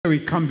We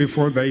come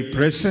before thy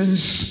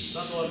presence.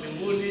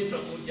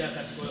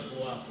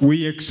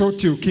 We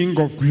exalt you, King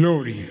of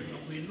glory,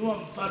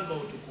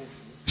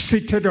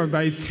 seated on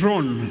thy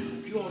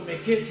throne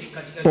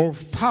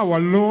of power,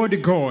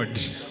 Lord God.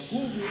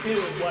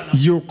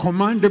 You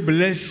command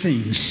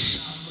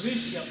blessings.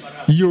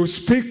 You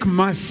speak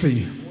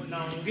mercy.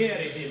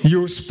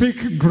 You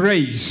speak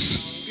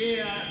grace.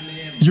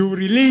 You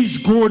release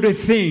good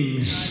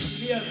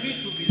things.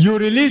 You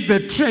release the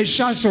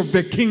treasures of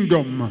the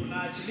kingdom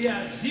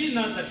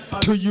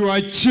to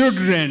your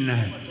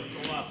children.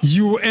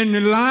 You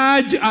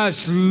enlarge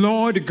us,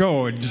 Lord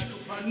God.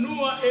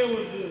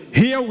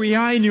 Here we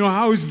are in your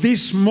house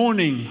this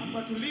morning.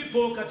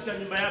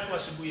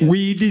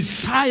 We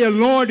desire,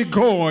 Lord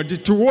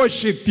God, to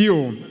worship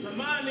you.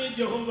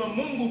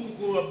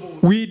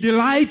 We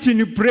delight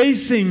in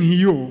praising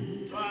you.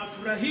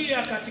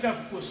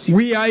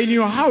 We are in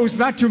your house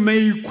that you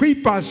may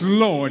equip us,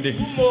 Lord.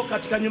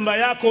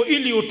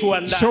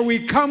 So we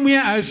come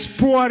here as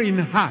poor in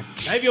heart,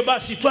 that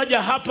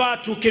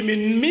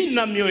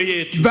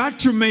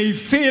you may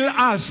fill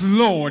us,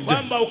 Lord,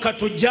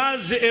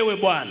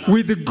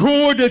 with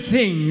good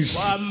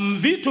things,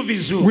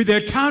 with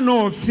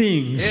eternal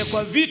things,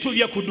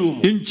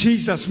 in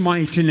Jesus'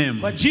 mighty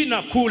name.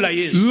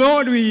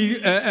 Lord, we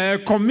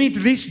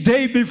commit this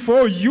day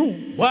before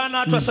you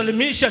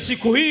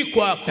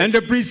and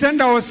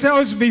present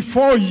ourselves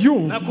before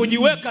you.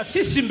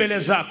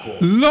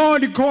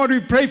 Lord God, we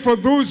pray for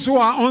those who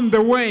are on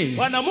the way,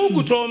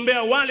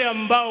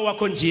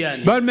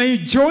 but may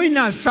join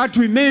us that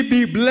we may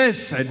be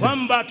blessed.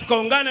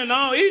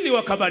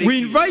 We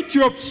invite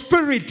your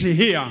spirit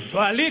here.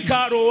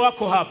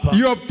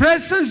 Your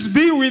presence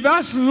be with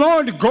us,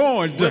 Lord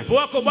God, that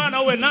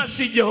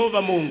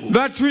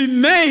we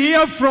may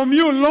hear from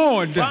you,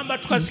 Lord.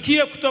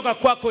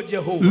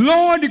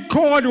 Lord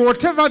God,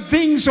 whatever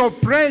things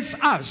oppress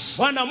us,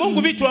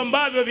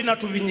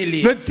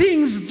 the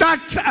things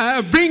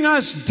that bring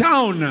us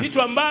down,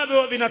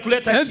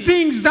 the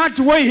things that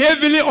weigh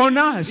heavily on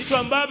us,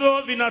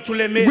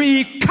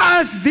 we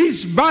cast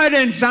these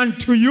burdens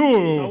unto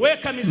you.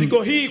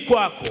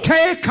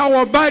 Take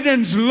our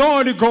burdens,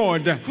 Lord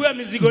God.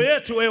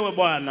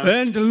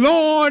 And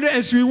Lord,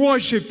 as we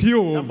worship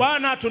you,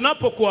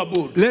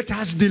 let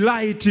us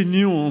delight in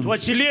you,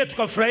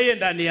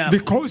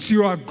 because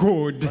you are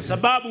good.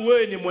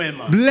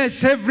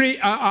 Bless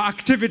every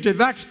activity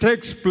that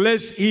takes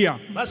place here.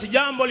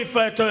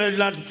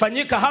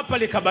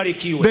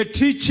 The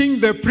teaching,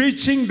 the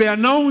preaching, the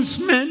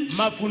announcement,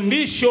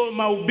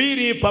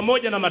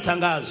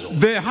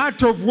 the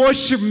heart of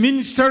worship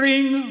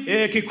ministering,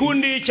 the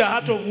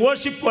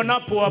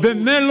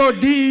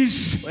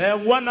melodies,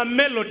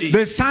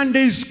 the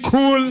Sunday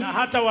school.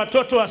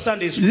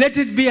 Let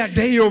it be a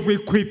day of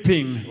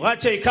equipping.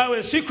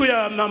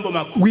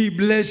 We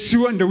bless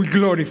you and we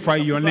glorify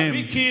your name.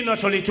 In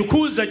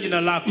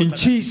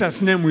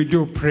Jesus' name we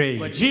do pray.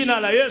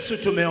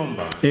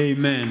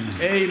 Amen.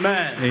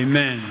 Amen.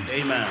 Amen.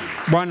 Amen.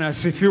 Bwana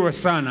asifiwe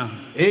sana.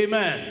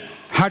 Amen.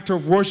 Heart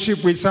of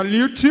worship, we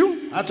salute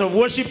you. Heart of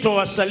worship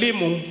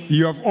tuwasalimu.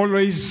 You have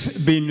always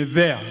been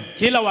there.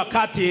 Kila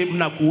wakati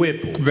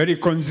mnakuwepo. Very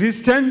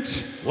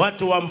consistent.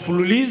 Watu wa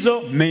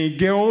mfululizo. May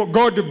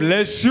God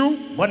bless you.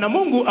 Bwana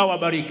Mungu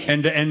awabariki.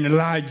 And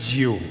enlarge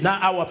you.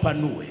 Na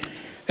awapanue.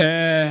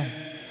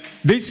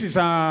 This is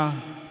a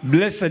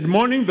blessed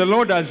morning the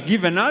Lord has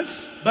given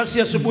us.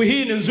 Basi asubuhi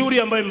hii ni nzuri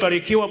ambayo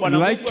mbarikiwa Bwana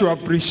Mungu. I'd like to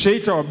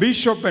appreciate our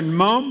bishop and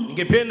mom.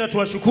 Ningependa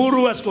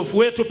tuwashukuru askofu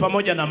wetu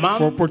pamoja na mama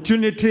for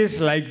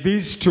opportunities like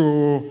this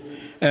to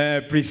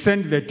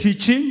present the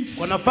teachings.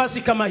 Kwa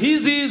nafasi kama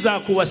hizi za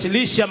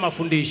kuwasilisha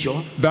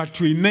mafundisho,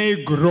 that we may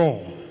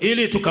grow.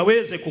 Ili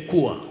tukaweze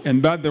kukua.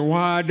 And that the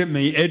word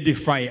may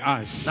edify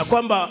us. Na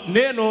kwamba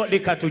neno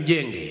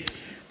likatujenge.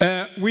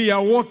 We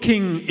are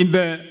walking in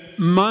the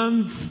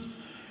month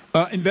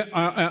on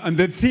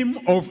the theme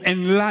of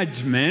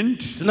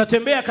enlargement.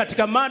 Tunatembea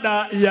katika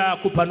mada ya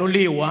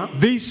kupanuliwa.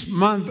 This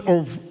month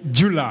of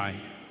July.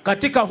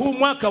 Katika huu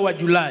mwaka wa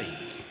Julai.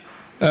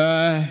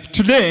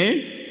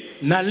 Today,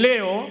 na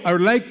leo, I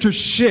would like to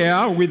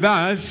share with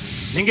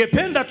us.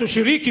 Ningependa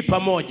tushiriki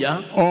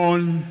pamoja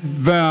on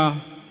the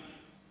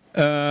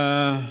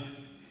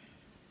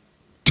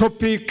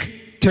topic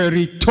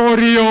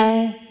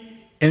territorial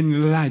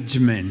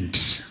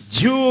enlargement.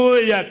 Juu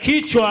ya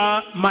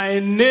kichwa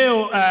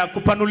maeneo,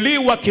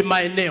 kupanuliwa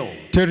kimaeneo.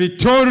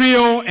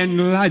 Territorial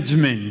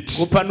enlargement.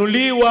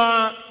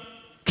 Kupanuliwa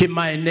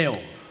kimaeneo.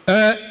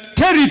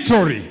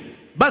 Territory.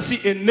 Basi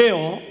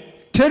eneo.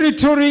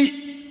 Territory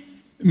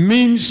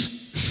means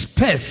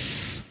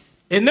space.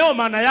 Eneo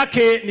maana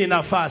yake ni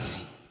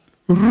nafasi.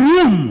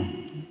 Room.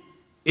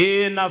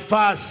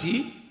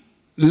 Nafasi.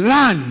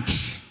 Land.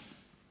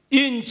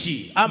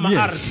 Inchi ama yes.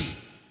 Ardhi.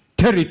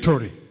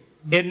 Territory.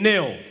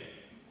 Eneo.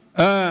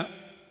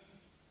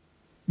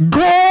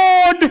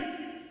 God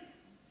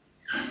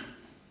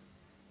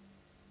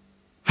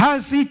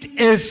has it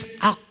as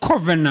a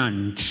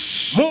covenant.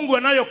 Mungu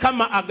anayo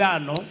kama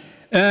agano.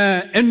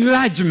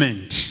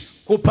 Enlargement.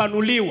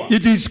 Kupanuliwa.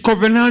 It is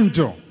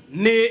covenantal.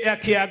 ni ya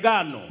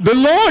kiagano. The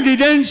Lord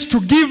intends to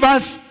give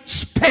us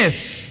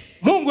space.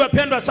 Mungu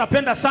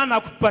apenda sana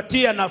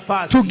kutupatia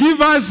nafasi. To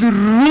give us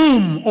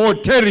room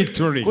or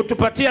territory.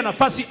 Kutupatia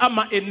nafasi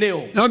ama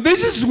eneo. Now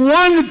this is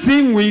one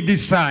thing we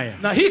desire.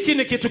 Na hiki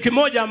ni kitu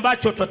kimoja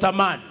ambacho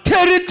twatamani.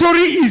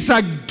 Territory is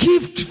a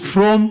gift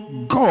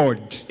from God.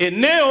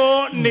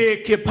 Eneo ni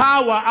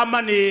kipawa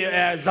ama ni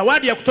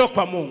zawadi ya kutoka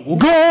kwa Mungu.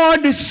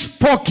 God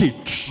spoke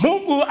it.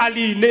 Mungu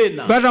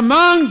aliinena. But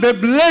among the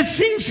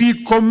blessings he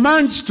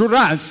commands to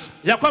us,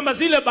 ya kwamba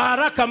zile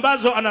baraka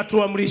ambazo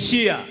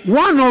anatuamrishia,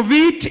 one of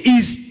it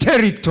is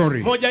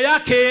territory. Moja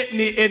yake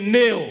ni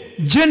eneo.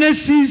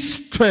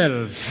 Genesis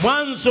 12.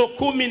 Mwanzo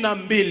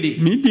 12.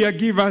 Media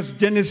give us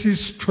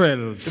Genesis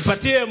 12.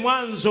 Tupatie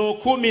Mwanzo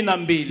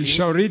 12. We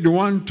shall read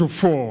 1 to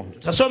 4.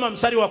 Tutasoma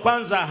mstari wa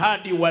kwanza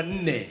hadi wa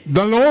 4.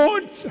 The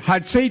Lord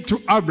had said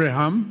to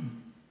Abraham,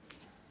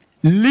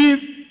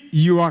 leave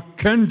your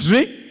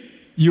country,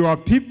 your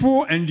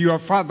people and your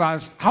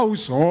father's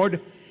household,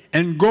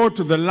 and go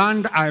to the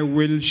land I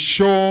will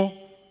show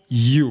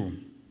you.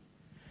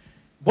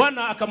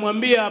 Bwana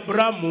akamwambia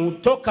Abrahamu,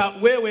 toka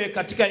wewe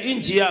katika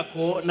nchi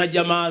yako na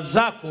jamaa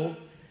zako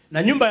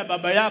na nyumba ya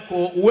baba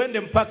yako uende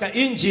mpaka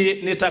nchi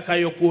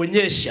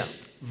nitakayokuonyesha.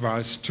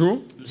 Verse 2.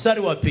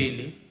 Mstari wa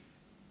 2.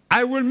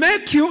 I will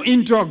make you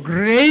into a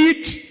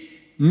great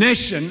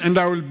nation and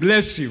I will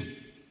bless you.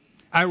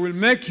 I will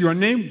make your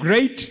name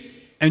great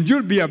and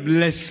you'll be a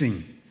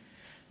blessing.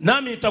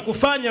 Nami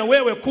nitakufanya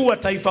wewe kuwa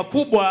taifa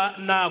kubwa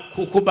na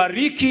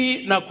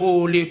kukubariki na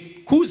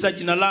kulikuza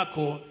jina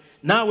lako,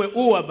 nawe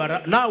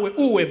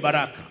uwe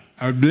baraka.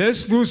 I'll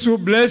bless those who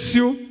bless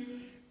you.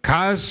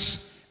 Curse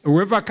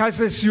whoever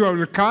curses you I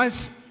will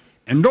curse,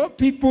 and all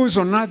peoples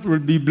on earth will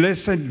be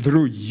blessed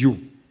through you.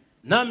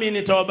 Nami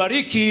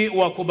nitawabariki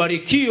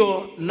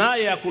wakubarikio,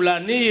 naye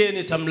akulanie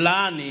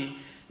nitamlaani,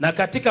 na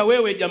katika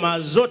wewe jamaa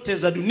zote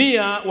za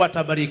dunia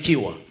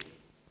watabarikiwa.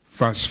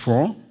 Verse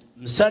 4.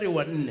 Mstari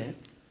wa 4.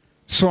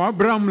 So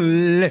Abraham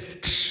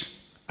left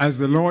as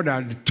the Lord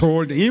had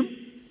told him,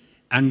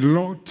 and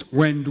Lot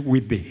went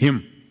with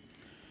him.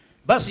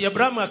 Basi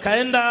Abrahamu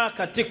akaenda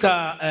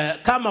katika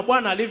kama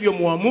Bwana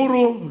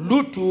alivyomuamuru,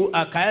 Lutu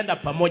akaenda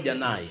pamoja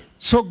naye.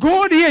 So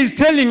God here is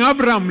telling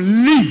Abraham,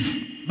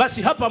 leave.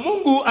 Basi hapa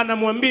Mungu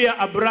anamwambia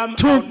Abraham,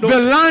 to the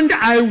land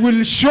I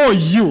will show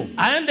you.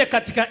 Aende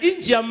katika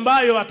nchi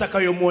ambayo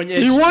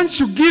atakayomuonyesha. He wants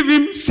to give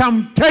him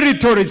some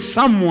territory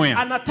somewhere.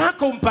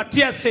 Anataka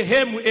umpatia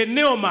sehemu,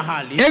 eneo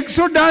mahali.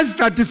 Exodus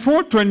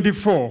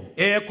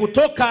 34:24.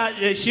 Kutoka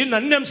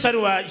 24 mstari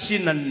wa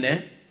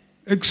 24.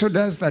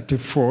 Exodus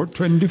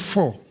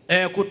 34:24.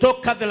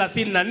 Kutoka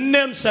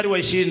 34 mstari wa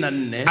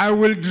 24. I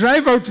will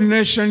drive out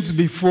nations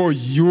before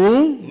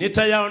you.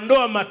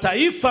 Nitayaondoa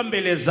mataifa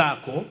mbele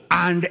zako.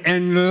 And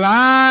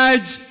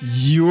enlarge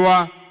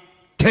your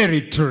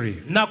territory.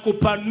 Na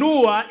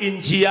kupanua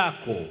nchi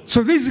yako.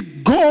 So this is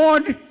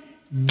God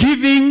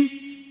giving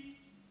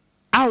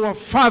our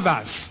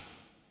fathers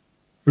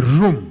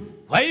room.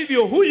 Kwa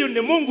hivyo huyu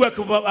ni Mungu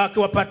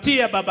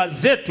akiwapatia baba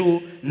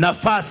zetu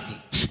nafasi.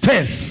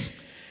 Space.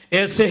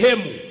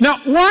 Sehemu. Now,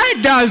 why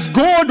does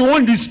God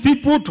want his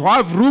people to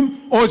have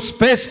room or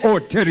space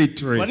or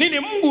territory? Kwa nini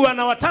Mungu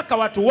anawataka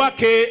watu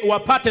wake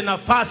wapate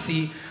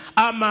nafasi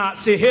ama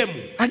sehemu?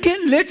 Again,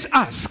 let's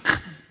ask.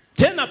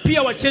 Tena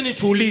pia wacheni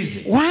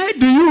tuulize. Why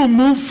do you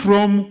move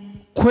from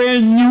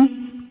kwenyu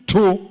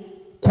to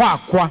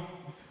kwakwa?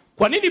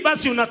 Kwa nini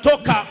basi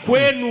unatoka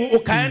kwenu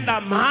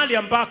ukaenda mahali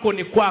ambako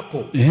ni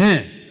kwako?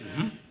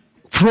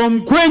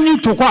 From kwenyu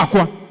to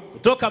kwakwa.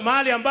 Kutoka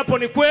mahali ambapo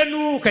ni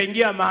kwenu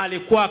ukaingia mahali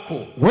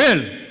kwako.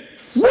 Well,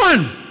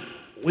 one.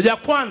 Uja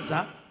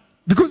kwanza.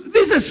 Because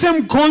this is the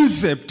same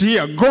concept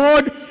here.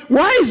 God,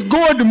 why is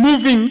God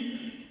moving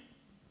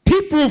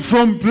people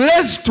from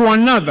place to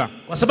another?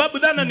 Kwa sababu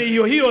dhana ni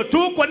hiyo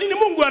tu. Kwa nini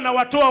Mungu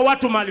anawatoa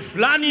watu mahali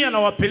fulani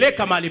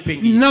anawapeleka mahali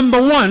pengine?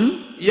 Number one.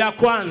 Ya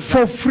kwanza.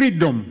 For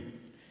freedom.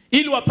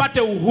 Ili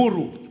wapate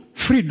uhuru.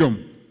 Freedom.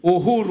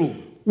 Uhuru.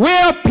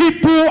 Where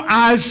people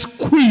are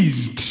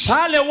squeezed,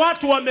 pale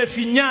watu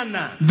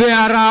wamefinyana, there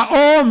are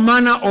all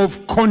manner of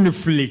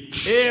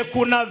conflicts.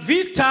 Kuna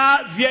vita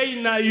vya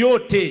aina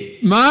yote.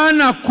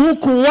 Maana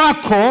kuku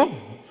wako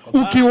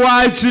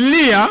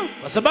ukiwaachilia,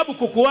 kwa sababu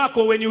kuku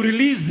wako, when you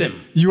release them,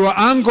 your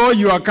uncle,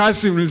 your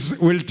cousin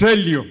will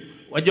tell you,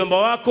 wajomba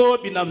wako,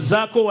 binamu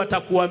zako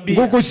watakuambia,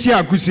 kuku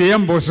siaku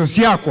siyamboso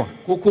siakwa,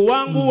 kuku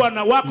wangu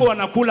wako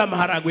wanakula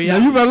maharagwe yako.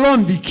 Na yuba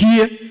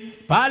lombikie,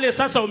 pale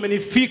sasa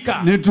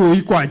umenifika, netu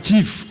iko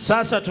chief.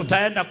 Sasa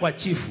tutaenda kwa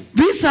chifu.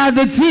 These are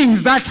the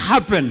things that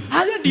happen.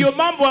 Haya ndio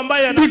mambo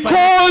ambayo yanafanya.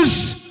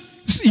 Because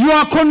You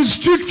are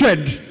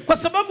constricted. Kwa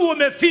sababu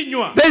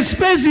umefinywa. The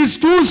space is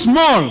too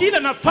small. Ile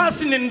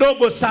nafasi ni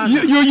ndogo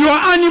sana.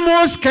 Your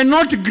animals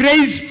cannot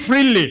graze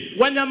freely.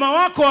 Wanyama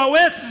wako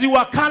hawezi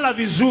wakala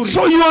vizuri.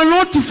 So you are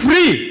not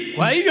free.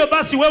 Kwa hivyo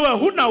basi wewe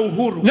huna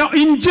uhuru. Now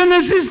in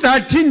Genesis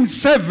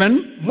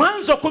 13:7,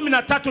 Mwanzo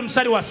 13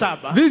 mstari wa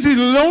 7. This is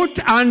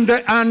Lot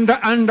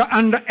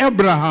and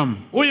Abraham.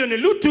 Huyo ni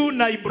Lutu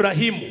na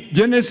Ibrahimu.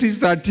 Genesis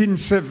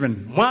 13:7.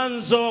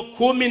 Mwanzo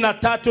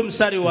 13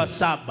 mstari wa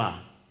 7.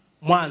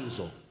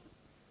 Mwanzo.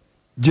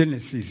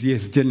 Genesis,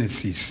 yes,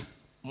 Genesis.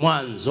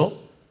 Mwanzo.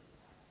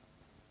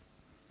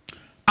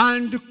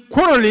 And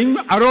quarreling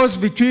arose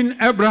between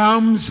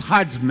Abraham's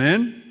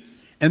herdsmen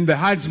and the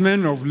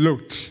herdsmen of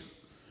Lot.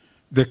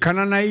 The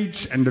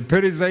Canaanites and the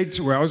Perizzites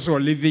were also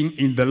living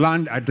in the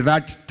land at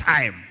that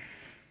time.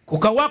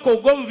 Kukawako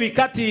ugomvi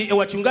kati ya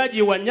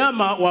wachungaji wa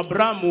nyama wa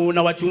Abrahamu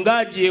na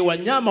wachungaji wa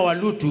nyama wa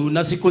Lutu,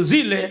 na siku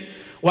zile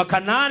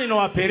Wakanaani na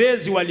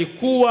Waperezi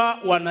walikuwa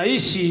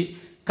wanaishi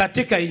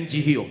katika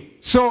nchi hiyo.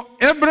 So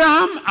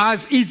Abraham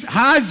as its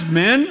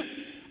husband,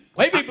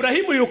 kwa hivyo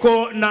Ibrahimu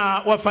yuko na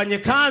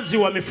wafanyakazi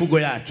wa mifugo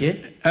yake,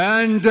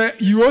 and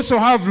you also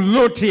have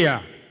Lot here.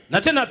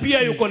 Na tena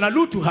pia yuko na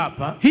Lutu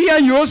hapa. Here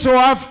you also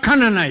have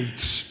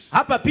Canaanites.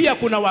 Hapa pia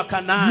kuna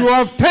Wakanaani. You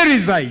have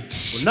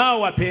Perizzites.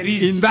 Kunao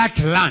Waperizi in that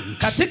land.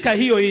 Katika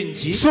hiyo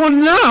nchi. So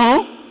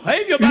now,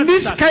 in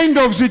this kind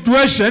of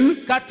situation,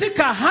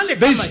 katika hali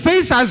the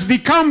space has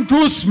become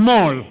too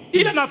small.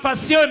 Ile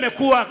nafasi yao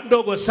imekuwa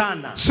ndogo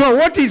sana. So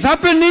what is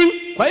happening?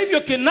 Kwa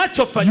hivyo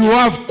kinachofanyika, you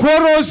have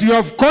quarrels, you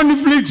have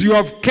conflicts, you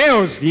have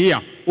chaos here.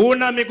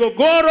 Una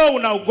migogoro,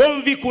 una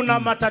ugomvi, kuna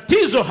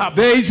matatizo hapa.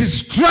 There is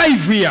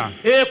strife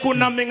here.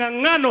 Kuna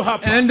mingangano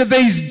hapa. And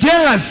there is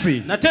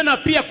jealousy. Na tena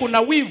pia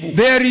kuna wivu.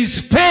 There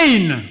is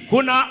pain.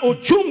 Kuna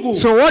uchungu.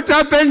 So what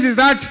happens is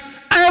that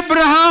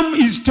Abraham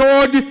is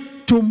told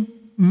to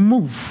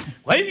move.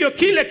 Kwa hivyo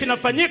kile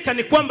kinafanyika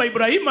ni kwamba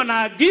Ibrahimu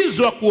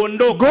anaagizwa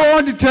kuondoka.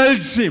 God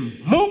tells him,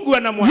 Mungu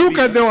anamwambia, look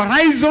at the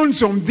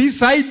horizons on this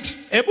side.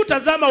 Hebu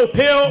tazama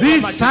upeo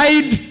this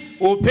side.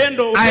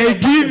 Upendo, I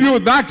give you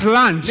that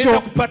land.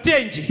 So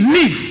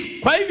leave.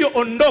 Kwa hivyo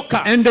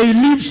ondoka. And they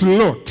leaves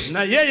Lot.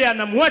 Na yeye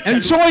anamwacha.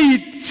 And so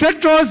he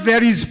settles,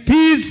 there is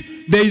peace,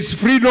 there is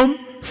freedom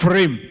for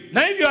him.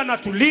 Na hivyo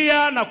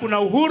anatulia na kuna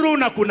uhuru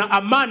na kuna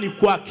amani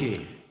kwake.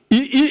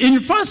 In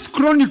 1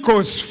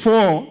 Chronicles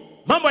 4,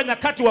 Mambo ya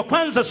Nyakati wa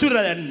kwanza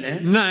sura ya 4,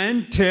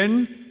 9,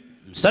 10,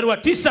 mstari wa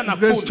 9 na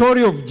 10. The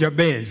story of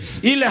Jabez.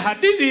 Ile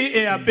hadithi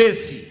ya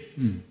Besi.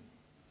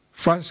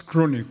 1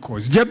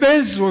 Chronicles.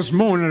 Jabez was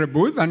more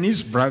honorable than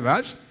his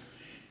brothers.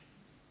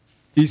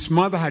 His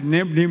mother had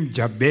named him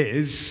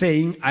Jabez,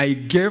 saying, I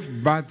gave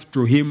birth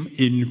to him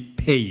in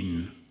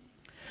pain.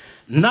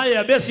 Naye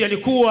Yabesi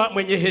alikuwa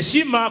mwenye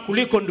heshima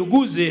kuliko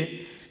nduguze,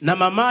 na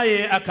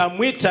mamaye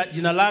akamwita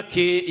jina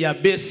lake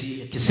Yabesi,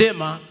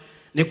 akisema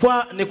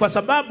ni kwa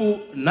sababu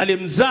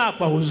nalimzaa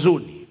kwa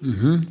huzuni.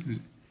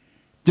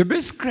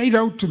 Jabez cried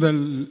out to the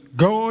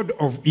God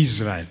of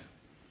Israel,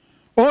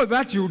 oh,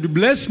 that you would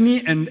bless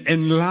me and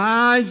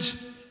enlarge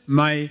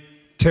my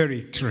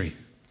territory.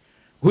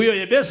 Huyo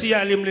Yabesi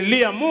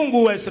alimlilia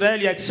Mungu wa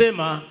Israeli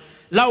akisema,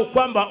 lau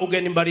kwamba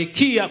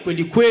ungenibarikia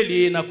kweli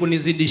kweli na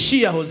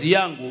kunizidishia hozi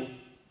yangu.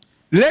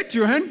 Let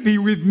your hand be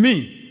with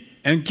me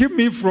and keep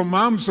me from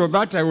harm, so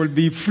that I will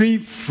be free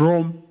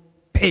from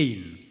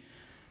pain.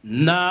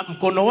 Na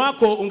mkono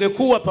wako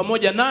ungekuwa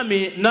pamoja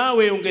nami,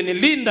 nawe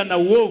ungenilinda na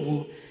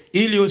uovu,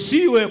 ili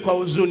usiwe kwa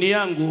huzuni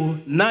yangu.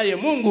 Naye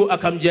Mungu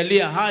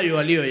akamjalia hayo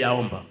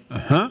aliyoyaomba.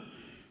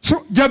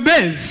 So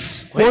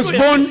Jabez was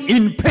born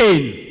in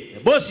pain.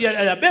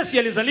 Yabesi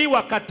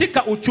alizaliwa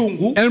katika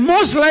uchungu. And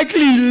most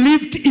likely he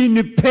lived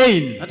in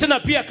pain. Na tena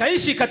pia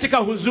kaishi katika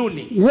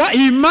huzuni.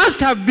 He must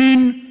have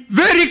been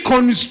very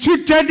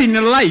constricted in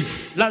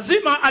life.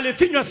 Lazima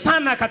alifinywa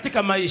sana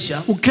katika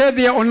maisha.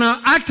 Ukethia ona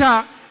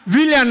hata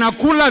vile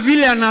anakula,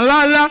 vile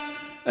analala,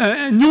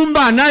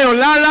 nyumba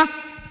anayolala,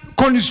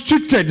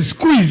 constricted,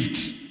 squeezed.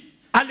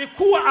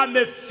 Alikuwa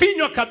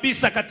amefinywa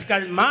kabisa katika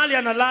mahali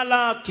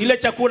analala, kile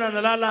chakula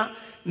analala,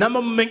 na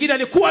mambo mengine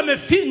alikuwa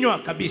amefinywa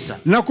kabisa.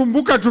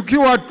 Nakumbuka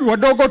tukiwa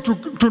wadogo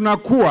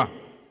tunakuwa,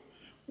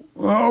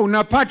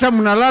 unapata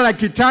mnalala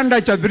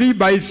kitanda cha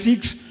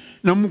 3x6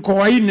 na mko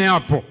waine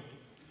hapo.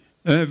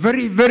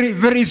 Very, very,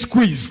 very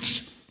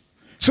squeezed.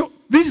 So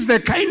this is the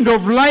kind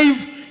of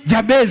life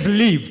Jabez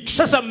lived.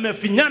 Sasa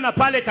mmefinyana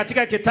pale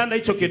katika kitanda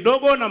hicho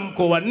kidogo na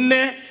mko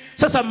wanne.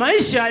 Sasa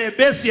maisha ya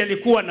Yabesi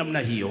yalikuwa namna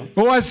hiyo.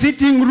 Our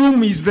sitting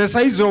room is the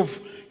size of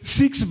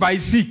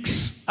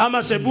 6x6.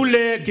 Ama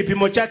sebule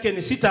kipimo chake ni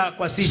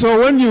 6x6. So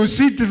when you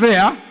sit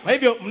there, kwa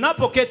hivyo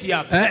mnapoketi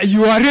hapa,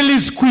 you are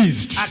really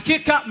squeezed.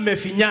 Hakika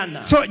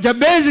mmefinyana. So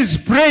Jabez is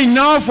praying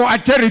now for a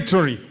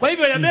territory. Kwa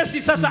hivyo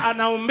Yabesi sasa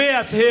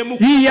anaombea sehemu.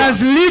 He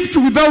has lived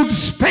without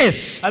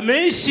space.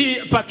 Ameishi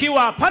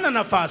pakiwa hapana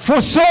nafasi.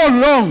 For so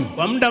long.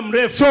 Kwa muda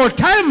mrefu. So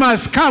time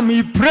has come,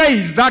 he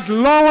prays that,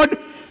 Lord,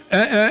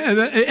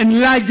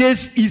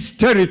 enlarges his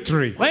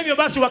territory. Kwa hivyo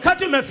basi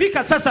wakati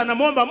umefika sasa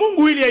anamuomba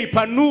Mungu ili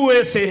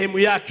aipanue sehemu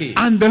yake.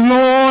 And the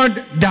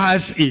Lord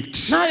does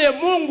it. Naye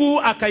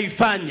Mungu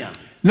akaifanya.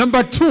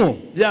 Number 2.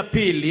 Ya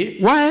pili.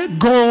 Why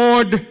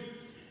God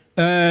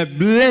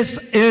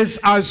blesses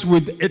us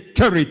with a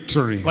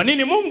territory. Kwa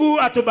nini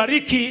Mungu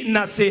atubariki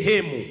na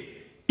sehemu?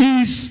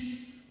 Is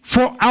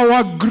for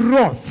our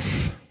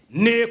growth.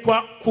 Ni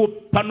kwa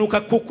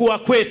kupanuka kukua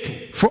kwetu.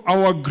 For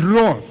our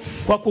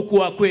growth. Kwa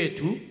kukua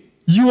kwetu.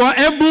 You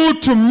are able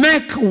to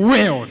make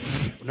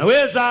wealth.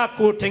 Unaweza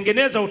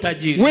kutengeneza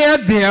utajiri. Where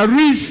there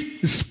is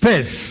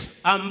space.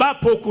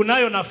 Ambapo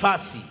kunayo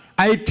nafasi.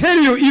 I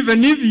tell you,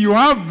 even if you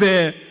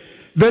have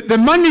the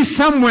money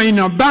somewhere in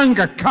a bank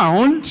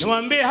account,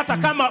 niwaambie hata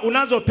kama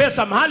unazo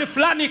pesa mahali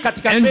fulani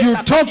katika and you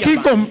talking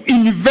of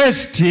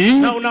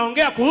investing, na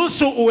unaongea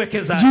kuhusu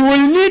uwekezaji, you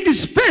will need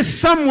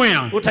space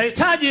somewhere.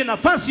 Utahitaji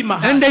nafasi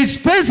mahali. And the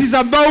space is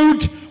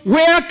about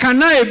where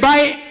can I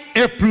buy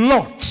a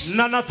plot.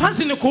 Na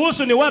nafasi ni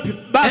kuhusu ni wapi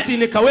basi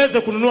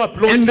nikaweze kununua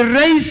plot. And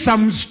raise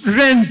some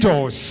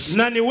rentals.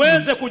 Na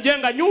niweze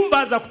kujenga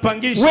nyumba za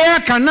kupangisha. Where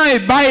can I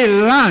buy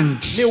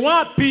land? Ni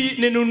wapi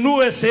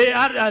ninunue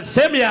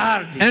sehemu ya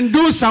ardhi. And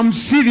do some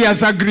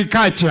serious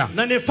agriculture.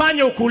 Na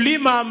nifanye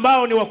ukulima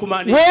ambao ni wa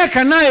kumaanisha. Where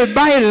can I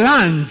buy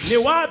land? Ni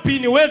wapi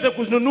niweze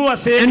kununua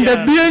sehemu ya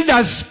ardhi. And build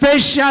a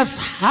spacious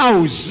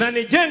house. Na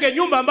nijenge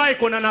nyumba ambayo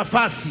iko na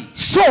nafasi.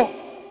 So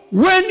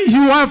when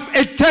you have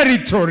a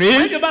territory,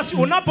 you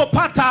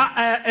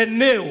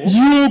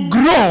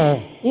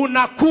grow.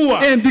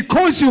 And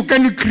because you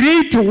can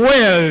create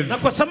wealth.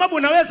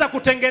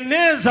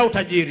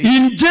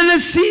 In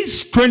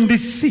Genesis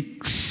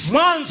 26.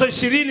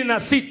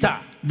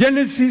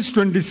 Genesis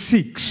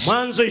 26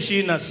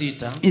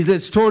 is a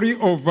story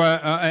of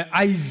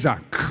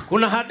Isaac.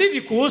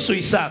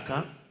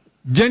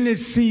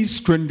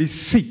 Genesis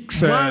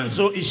 26.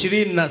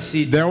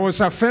 There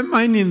was a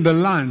famine in the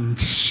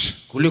land.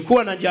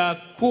 Kulikuwa na njaa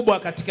kubwa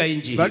katika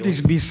nchi hiyo. That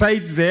is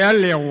besides the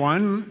earlier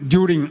one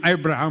during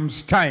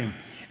Abraham's time.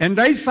 And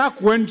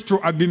Isaac went to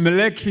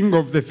Abimelech, king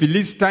of the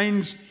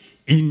Philistines,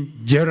 in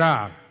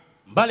Gerar.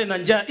 Mbali na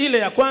njaa ile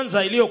ya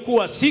kwanza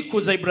iliyokuwa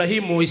siku za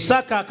Ibrahimu,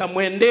 Isaka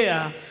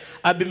akamwendea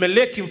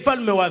Abimeleki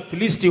mfalme wa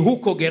Filisti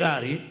huko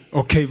Gerari.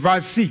 Okay,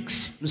 verse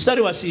 6.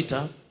 Mstari wa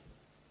 6.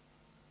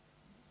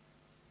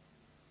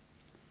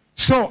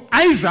 So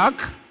Isaac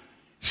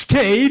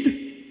stayed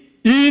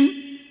in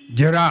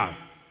Gerar.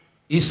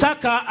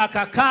 Isaka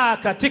akakaa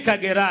katika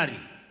Gerari.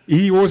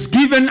 He was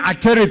given a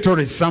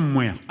territory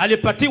somewhere.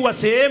 Alipatiwa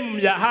sehemu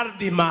ya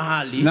ardhi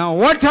mahali.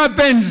 Now what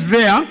happens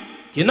there?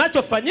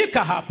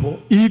 Kinachofanyika hapo,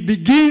 he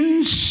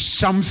begins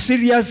some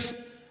serious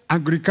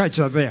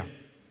agriculture there.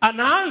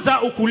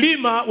 Anaanza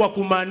ukulima wa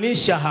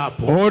kumaanisha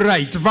hapo. All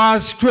right,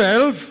 verse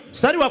 12.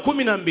 Mstari wa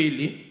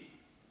 12.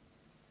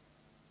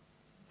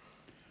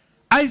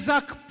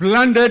 Isaac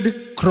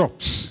planted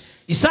crops.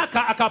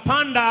 Isaka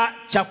akapanda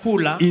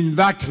chakula in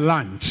that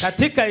land.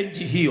 Katika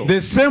nchi hiyo.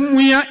 The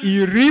same year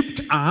he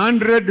reaped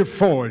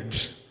 100-fold.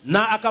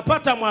 Na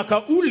akapata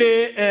mwaka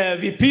ule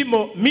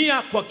vipimo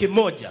 100 kwa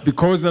kimoja.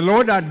 Because the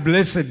Lord had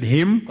blessed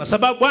him. Kwa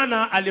sababu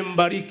Bwana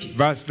alimbariki.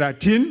 Verse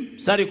 13.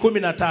 Mstari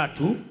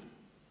 13.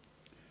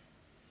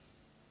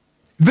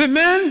 The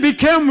man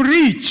became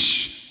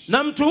rich.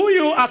 Na mtu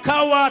huyu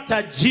akawa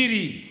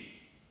tajiri.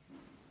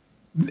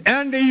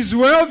 And his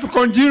wealth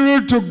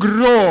continued to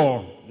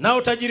grow. Na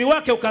utajiri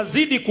wake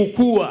ukazidi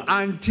kukua.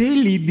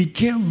 Until he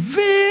became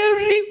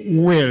very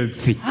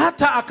wealthy.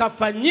 Hata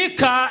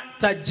akafanyika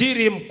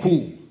tajiri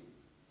mkuu.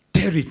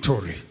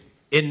 Territory.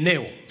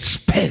 Eneo.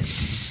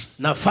 Space.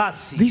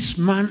 Nafasi. This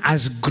man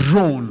has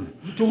grown.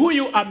 Mtu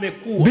huyu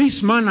amekuwa.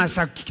 This man has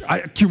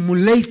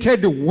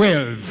accumulated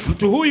wealth.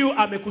 Mtu huyu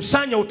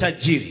amekusanya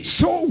utajiri.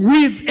 So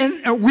with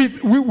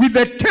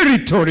the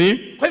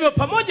territory, kwa hivyo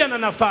pamoja na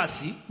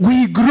nafasi,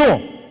 we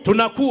grow.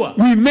 Tunakuwa.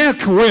 We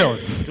make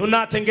wealth.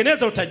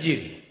 Tunatengeneza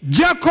utajiri.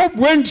 Jacob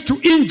went to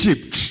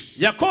Egypt.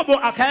 Yakobo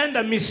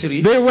akaenda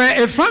Misri. They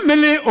were a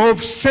family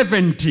of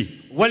 70.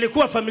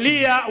 Walikuwa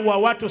familia wa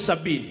watu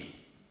 70.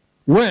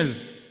 Well,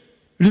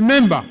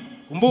 remember,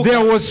 there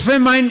was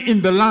famine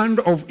in the land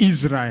of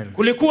Israel.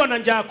 Kulikuwa na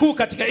njaa kuu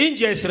katika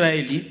nchi ya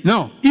Israeli.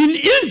 Now, in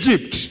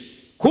Egypt,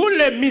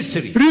 kule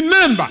Misri,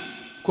 remember,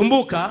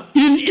 kumbuka,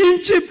 in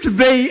Egypt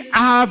they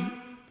have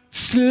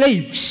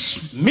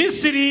slaves.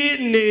 Misri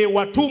ni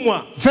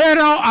watumwa.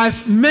 Pharaoh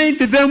has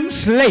made them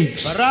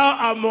slaves. Farao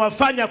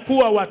amewafanya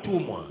kuwa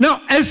watumwa. Now,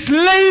 a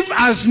slave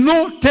has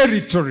no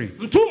territory.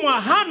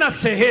 Mtumwa hana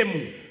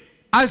sehemu.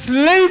 A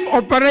slave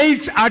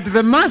operates at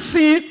the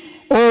mercy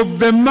of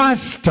the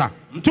master.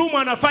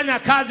 Mtumwa anafanya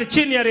kazi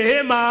chini ya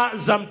rehema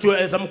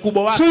za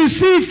mkubwa wake. So you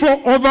see, for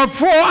over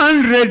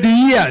 400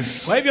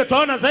 years, kwa hivyo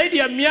tunaona zaidi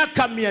ya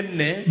miaka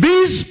 400,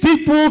 these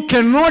people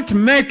cannot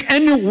make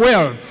any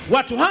wealth.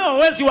 Watu hawa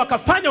hawezi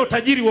wakafanya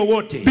utajiri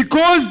wowote.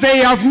 Because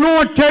they have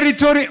no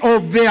territory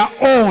of their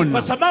own.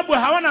 Kwa sababu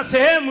hawana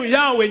sehemu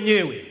yao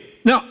wenyewe.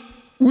 Now,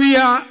 we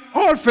are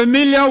all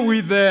familiar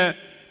with the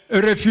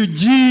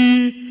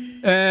refugee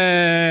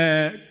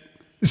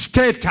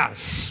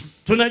status.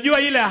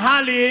 Tunajua ile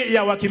hali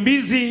ya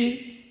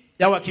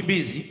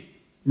wakimbizi.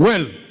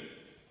 Well,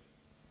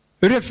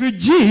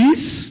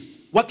 refugees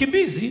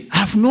wakimbizi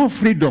have no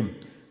freedom.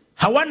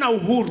 Hawana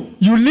uhuru.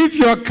 You leave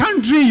your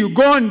country, you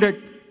go and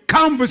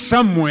camp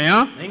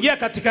somewhere. Ingia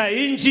katika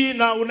nchi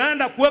na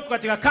unaenda kuweka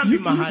katika kambi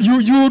mahali.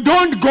 You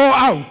don't go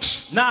out.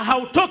 Na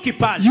hautoki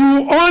pale.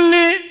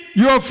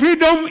 Your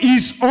freedom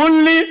is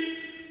only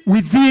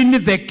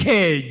within the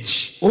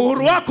cage.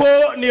 Uhuru wako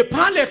ni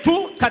pale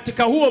tu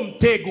katika huo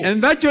mtego.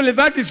 And actually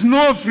that is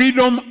no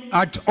freedom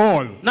at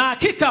all. Na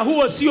hakika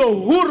huo sio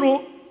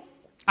uhuru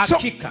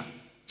hakika.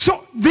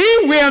 So they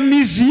were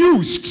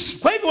misused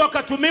kwa hivyo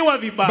wakatumiwa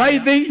vibaya by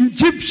the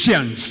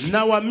Egyptians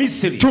na wa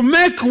Misri to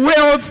make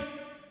wealth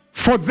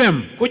for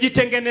them.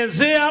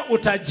 Kujitengenezea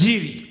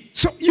utajiri.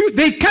 So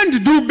they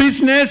can't do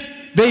business,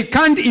 they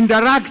can't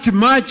interact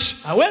much.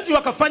 Hawezi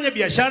wakafanya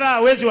biashara,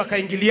 hawezi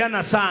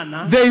wakaingiliana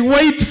sana. They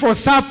wait for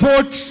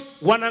support.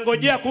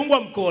 Wanangojea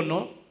kuungwa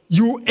mkono.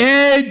 You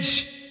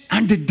age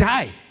and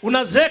die.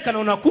 Unazeeka na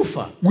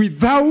unakufa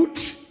without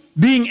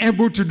being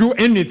able to do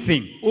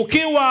anything.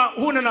 Ukiwa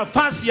huna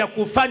nafasi ya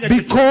kufanya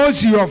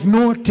because you have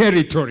no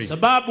territory.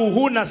 Sababu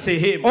huna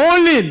sehemu.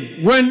 Only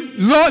when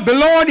the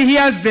Lord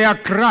hears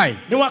their cry.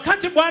 Ni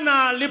wakati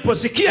Bwana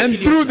aliposikia and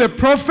through the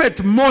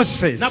prophet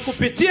Moses. Na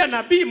kupitia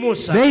nabii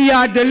Musa. They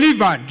are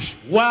delivered.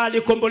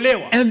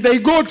 Walikombolewa. And they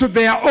go to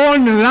their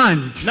own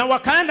land. Na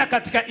wakaenda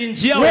katika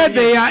nchi yao. Where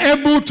they are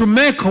able to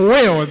make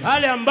wealth.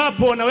 Hali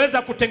ambapo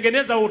wanaweza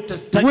kutengeneza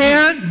utajiri.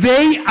 Where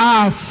they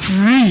are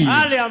free.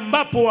 Hali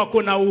ambapo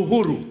wako na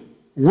uhuru.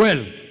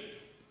 Well,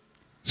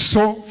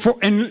 so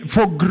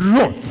for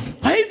growth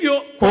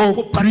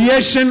or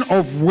creation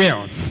of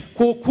wealth,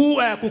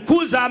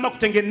 kukuza ama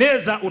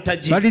kutengeneza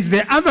utajiri. that is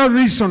the other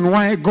reason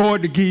why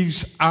God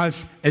gives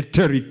us a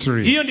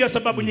territory. Hiyo ndio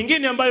sababu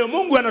nyingine ambayo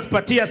Mungu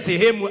anatupatia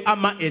sehemu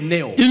ama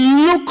eneo.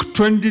 In Luke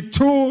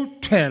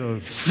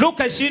 22:12.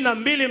 Luka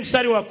 22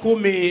 mstari wa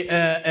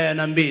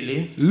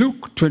 12.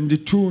 Luke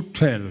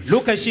 22:12.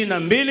 Luka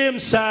 22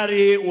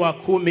 mstari wa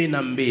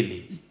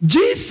 12.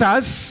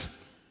 Jesus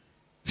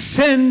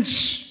sent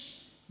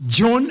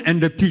John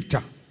and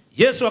Peter.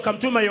 Yesu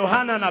akamtuma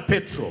Yohana na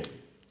Petro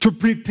to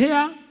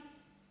prepare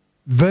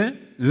the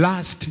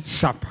last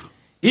supper.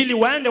 Ili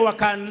waende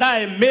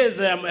wakaandae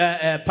meza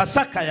ya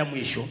Pasaka ya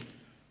mwisho.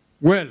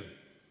 Well,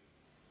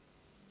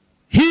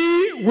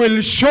 he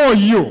will show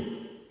you.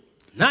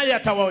 Naye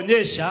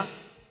atawaonyesha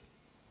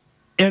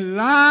a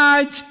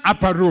large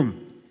upper room.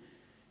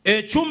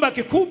 Chumba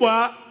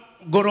kikubwa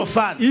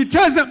gorofani. He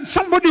tells them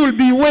somebody will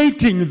be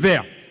waiting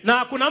there.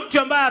 Na kuna mtu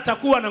ambaye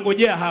atakuwa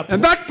anangojea hapo.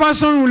 And that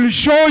person will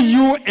show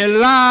you a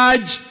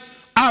large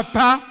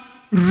upper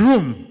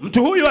room.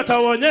 Mtu huyu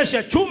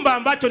atawaonyesha chumba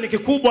ambacho ni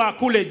kikubwa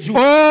kule juu.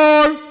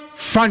 All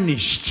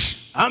furnished.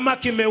 Ama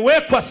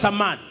kimewekwa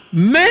samani.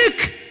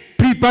 Make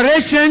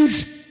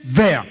preparations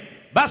there.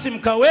 Basi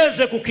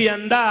mkaweze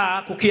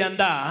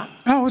kukiandaa.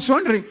 I was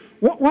wondering,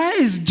 why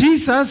is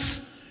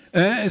Jesus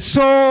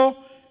so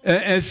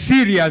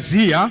serious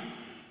here?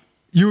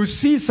 You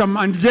see some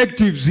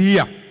adjectives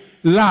here.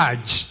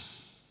 Large.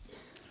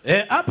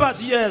 Hapa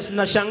yes,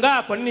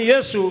 nashangaa kwa nini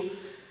Yesu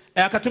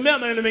akatumia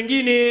maneno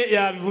mengine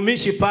ya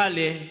vivumishi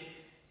pale.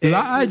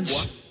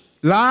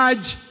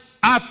 Large,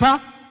 upper,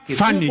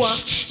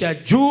 furnished. Cha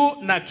juu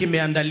na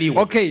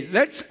kimeandaliwa. Okay,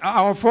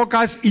 our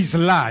focus is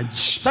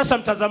large. Sasa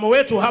mtazamo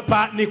wetu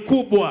hapa ni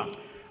kubwa.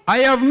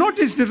 I have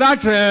noticed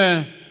that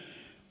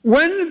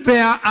when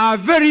there are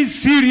very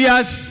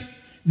serious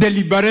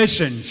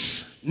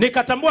deliberations,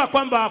 nikatambua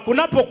kwamba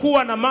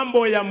kunapokuwa na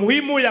mambo ya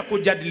muhimu ya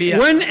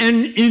kujadiliana. When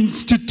an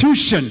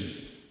institution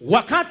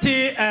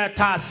wakati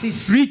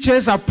taasisi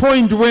reaches a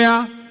point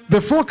where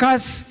the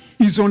focus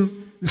is on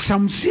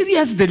some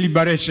serious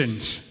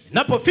deliberations.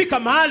 Napofika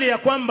mahali ya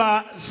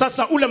kwamba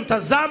sasa ule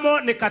mtazamo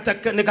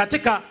ni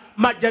katika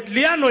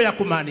majadiliano ya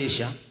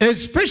kumaanisha.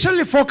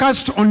 Especially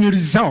focused on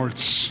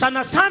results.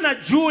 Sana sana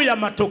juu ya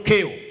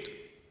matokeo.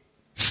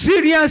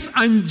 Serious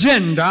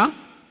agenda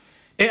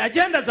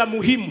agenda za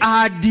muhimu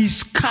are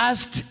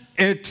discussed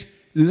at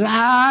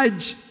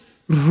large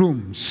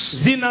rooms.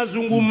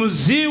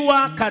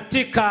 Zinazungumziwa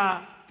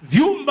katika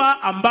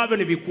vyumba ambavyo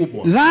ni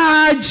vikubwa.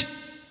 Large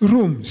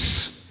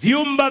rooms.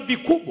 Vyumba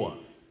vikubwa.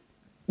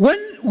 When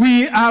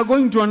we are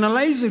going to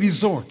analyze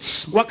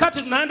results,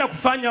 wakati tunaenda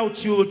kufanya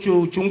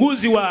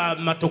uchunguzi wa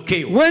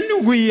matokeo, when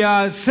we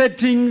are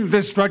setting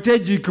the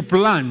strategic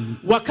plan,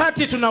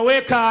 wakati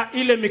tunaweka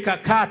ile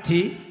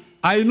mikakati,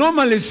 I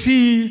normally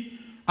see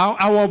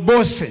our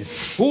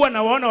bosses huwa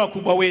nawaona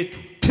wakubwa wetu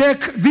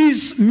take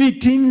these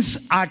meetings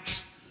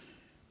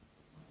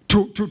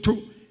to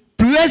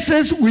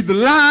places with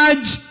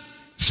large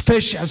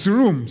spacious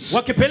rooms.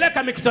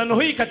 Wakipeleka mikutano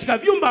hii katika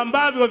vyumba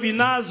ambavyo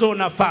vinazo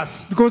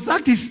nafasi. Because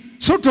that is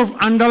sort of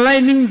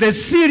underlining the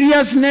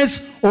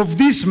seriousness of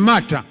this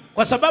matter.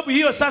 Kwa sababu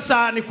hiyo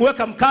sasa ni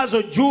kuweka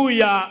mkazo juu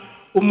ya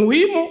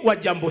umuhimu wa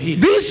jambo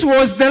hili. This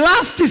was the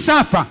last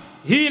supper.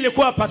 Hii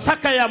ilikuwa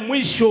Pasaka ya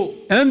mwisho.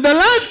 And the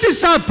last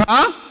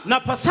supper, na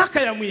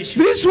Pasaka ya mwisho,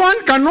 this one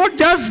cannot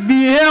just be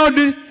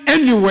held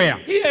anywhere.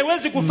 Hii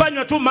haiwezi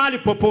kufanywa tu mahali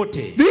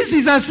popote. This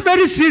is a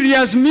very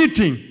serious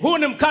meeting. Huu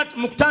ni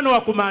mkutano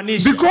wa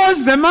kumaanisha.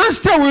 Because the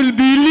master will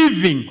be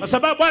leaving. Kwa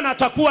sababu Bwana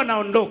atakuwa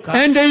anaondoka.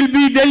 And they will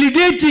be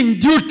delegating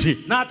duty.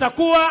 Na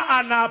atakuwa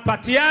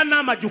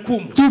anapatiana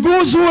majukumu. To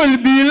those who will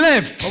be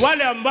left.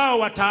 Wale ambao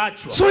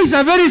wataachwa. So it's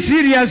a very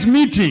serious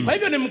meeting. Kwa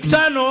hivyo ni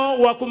mkutano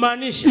wa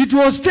kumaanisha. It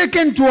was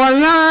taken to a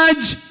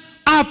large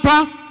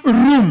upper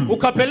room.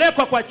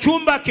 Ukapelekwa kwa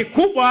chumba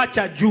kikubwa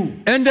cha juu.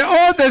 And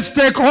all the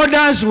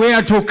stakeholders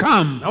were to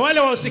come. Na wale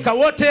wahusika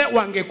wote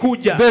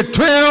wangekuja. The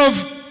 12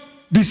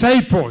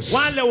 disciples.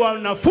 Wale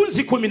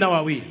wanafunzi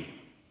 12.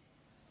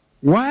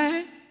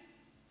 Why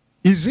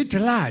is it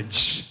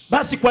large?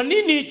 Basi kwa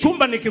nini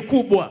chumba ni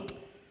kikubwa?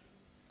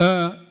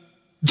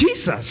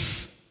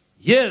 Jesus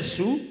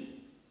Yesu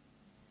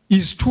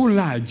is too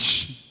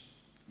large.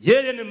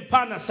 Yeye ni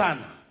mpana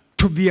sana.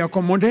 To be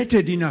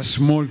accommodated in a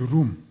small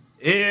room.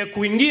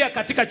 Kuingia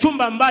katika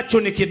chumba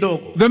ambacho ni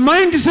kidogo. The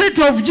mindset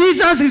of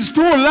Jesus is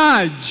too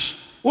large.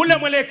 Ule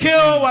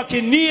mwelekeo wa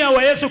kinia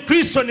wa Yesu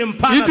Kristo ni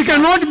mpana sana. It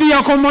cannot be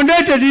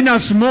accommodated in a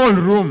small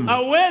room.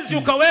 Hauwezi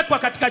ukawekwa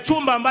katika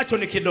chumba ambacho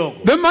ni kidogo.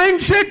 The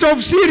mindset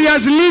of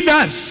serious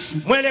leaders,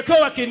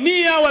 mwelekeo wa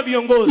kinia wa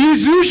viongozi,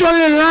 is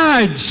usually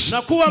large.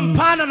 Na kuwa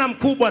mpana na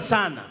mkubwa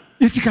sana.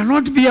 It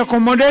cannot be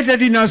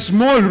accommodated in a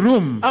small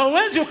room.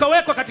 Hauwezi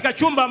ukawekwa katika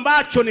chumba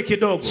ambacho ni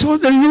kidogo. So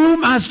the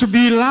room has to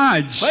be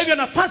large. Kwa hivyo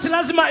nafasi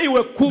lazima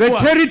iwe kubwa.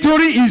 The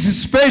territory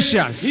is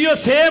spacious. Hiyo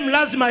sehemu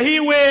lazima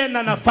iwe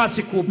na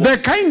nafasi kubwa. The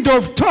kind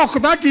of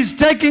talk that is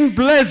taking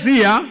place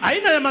here,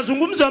 aina ya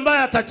mazungumzo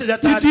ambayo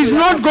it is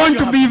not going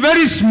to be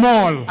very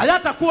small.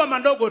 Hayatakuwa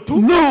madogo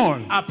tu.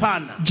 No.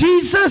 Hapana.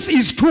 Jesus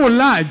is too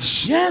large.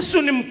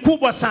 Yesu ni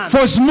mkubwa sana.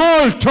 For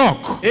small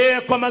talk.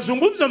 Kwa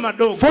mazungumzo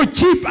madogo. For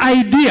cheap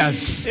ideas.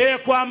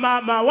 Kwa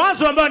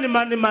mawazo ambayo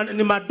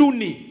ni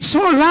maduni.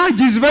 So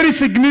large is very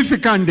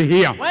significant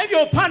here. Kwa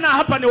hivyo upana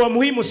hapa ni wa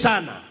muhimu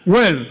sana.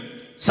 Well,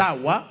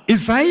 sawa.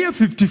 Isaiah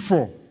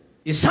 54.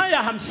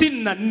 Isaya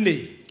 54.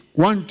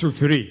 1 to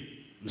 3.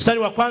 Mstari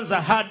wa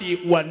kwanza hadi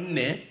wa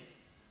 4.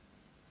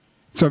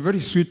 It's a very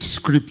sweet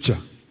scripture.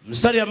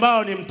 Mstari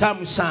ambao ni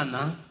mtamu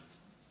sana.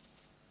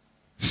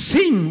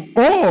 Sing,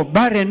 oh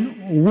barren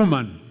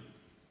woman.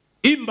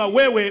 Imba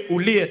wewe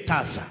uliye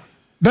tasa.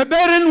 The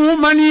barren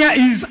woman here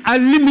is a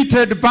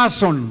limited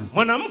person.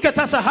 Mwanamke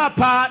tasa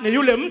hapa ni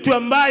yule mtu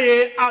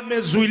ambaye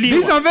amezuiliwa.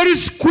 This is a very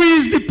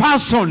squeezed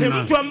person. Ni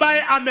mtu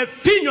ambaye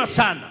amefinywa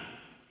sana.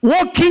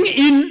 Walking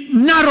in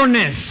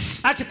narrowness.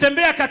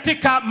 Akitembea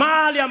katika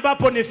mahali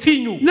ambapo ni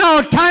finyu.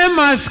 Now time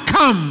has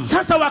come.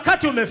 Sasa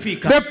wakati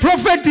umefika. The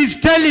prophet is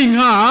telling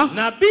her,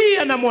 nabii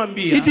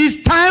anamwambia, it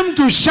is time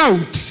to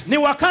shout. Ni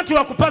wakati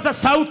wa kupaza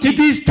sauti. It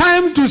is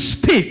time to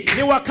speak.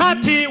 Ni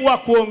wakati wa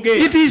kuongea.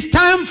 It is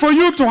time for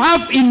you to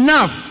have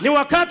enough. Ni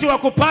wakati wa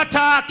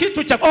kupata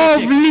kitu cha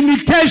of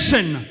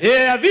limitation.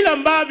 Vile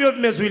ambavyo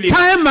vimezuiliwa.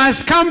 Time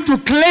has come to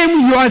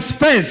claim your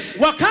space.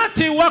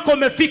 Wakati wako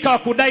umefika wa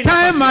kudai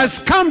nafasi. Time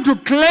has come to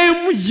claim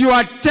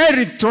your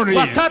territory.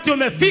 Wakati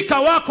umefika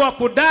wako wa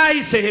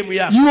kudai sehemu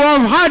yako. You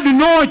have had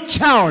no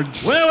child.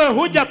 Wewe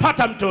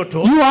hujapata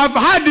mtoto. You have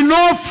had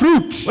no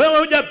fruit. Wewe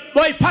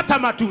hujapata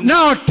matunda.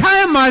 Now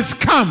time has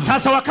come.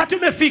 Sasa wakati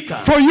umefika.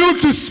 For you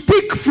to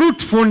speak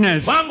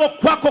fruitfulness. Wango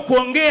kwako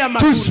kuongea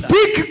matunda. To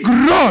speak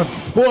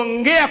growth.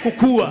 Kuongea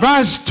kukua.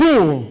 Verse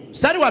 2.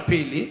 Mstari wa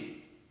 2.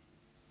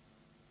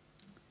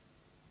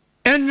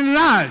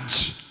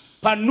 Enlarge.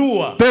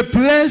 Panua. The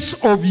place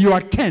of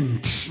your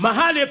tent.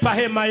 Mahali pa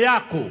hema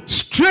yako.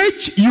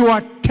 Stretch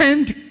your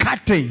tent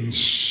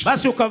curtains.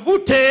 Basi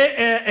ukavute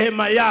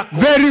hema yako.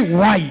 Very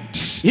wide.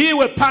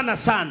 Iwe pana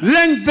sana.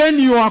 Lengthen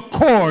your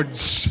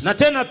cords. Na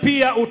tena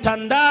pia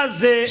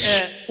utandaze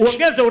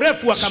uongeze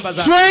urefu wa kamba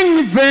zako.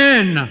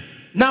 Strengthen.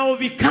 Na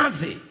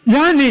uvikaze.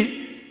 Yani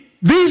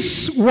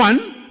this one.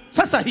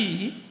 Sasa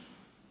hii.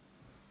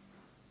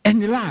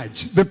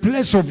 Enlarge the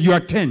place of your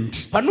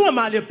tent. Panua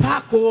mahali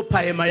pako pa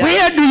hema yako.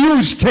 Where do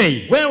you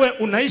stay? Wewe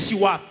unaishi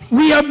wapi?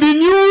 We have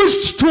been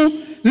used to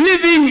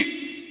living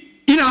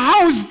in a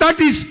house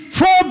that is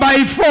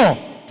 4x4.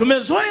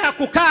 Tumezoea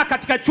kukaa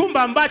katika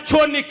chumba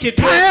ambacho ni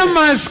kidogo. Time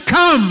has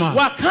come.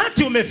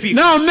 Wakati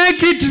umefika. Now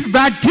make it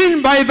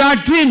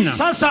 13x13.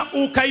 Sasa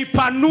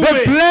ukaipanue.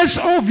 The place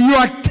of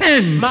your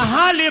tent.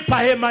 Mahali pa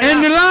hema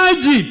yako.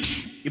 Enlarge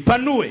it.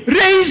 Ipanue.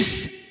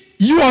 Raise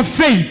your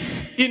faith.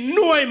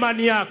 Inua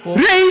imani yako.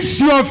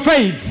 Raise your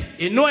faith.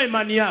 Inua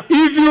imani yako.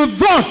 If you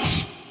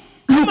thought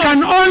you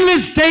can only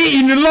stay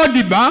in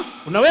Lodiba,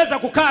 unaweza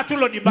kukaa tu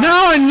Lodiba.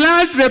 Now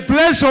enlarge the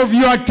place of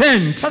your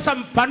tent. Sasa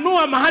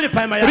panua mahali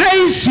pa hema yako.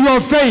 Raise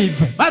your faith.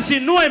 Basi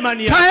inua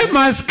imani yako. Time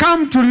has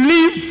come to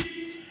live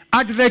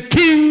at the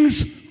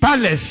king's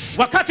palace.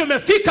 Wakati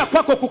umefika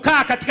kwako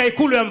kukaa katika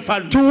ikulu ya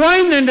mfalme. To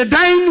wine and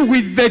dine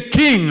with the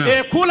king.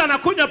 Kula na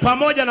kunywa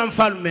pamoja na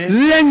mfalme.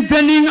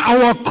 Lengthening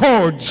our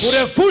cords.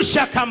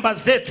 Kurefusha kamba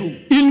zetu.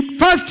 In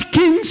 1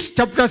 Kings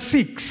chapter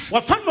 6.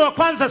 Wafalme wa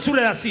kwanza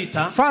sura ya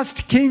 6.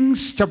 1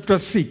 Kings chapter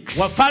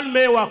 6.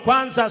 Wafalme wa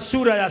kwanza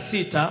sura ya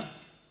 6.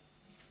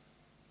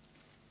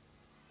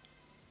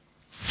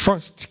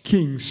 1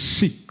 Kings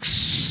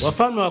 6.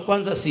 Wafalme wa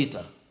kwanza 6.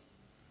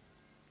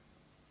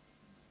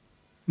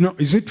 No,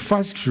 is it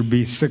first? Should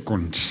be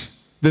second.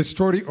 The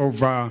story of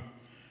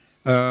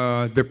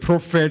the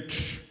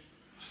prophet,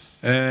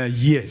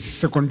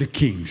 yes, 2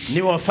 Kings.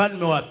 Ni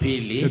wafalme wa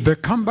pili. The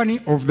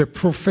company of the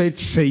prophet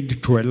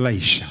said to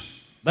Elisha.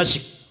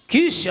 Basi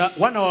kisha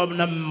wana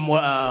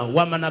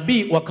wa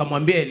manabii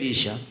wakamwambia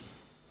Elisha,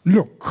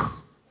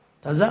 look,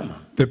 tazama,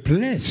 the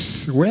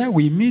place where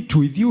we meet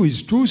with you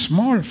is too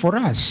small for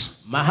us.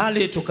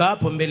 Mahali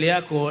tukaapo mbele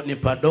yako ni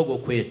padogo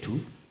kwetu.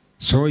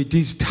 So it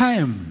is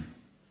time.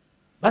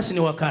 Basi ni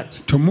wakati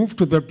to move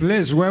to the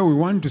place where we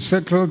want to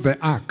settle the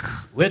ark.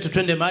 Wetu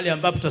twende mahali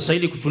ambapo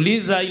tutastahili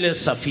kutuliza ile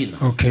safina.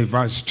 Okay,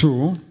 verse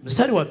 2.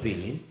 Mstari wa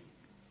pili.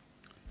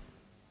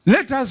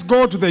 Let us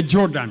go to the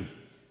Jordan.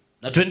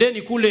 Na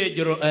twendeni kule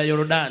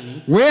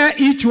Yordani. Where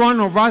each one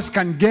of us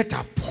can get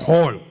a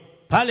pole.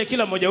 Pale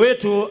kila mmoja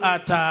wetu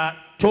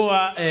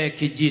atatoa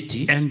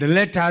kijiti. And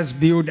let us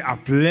build a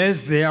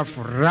place there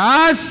for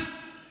us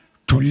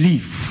to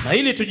live. Na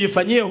ili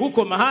tujifanyie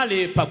huko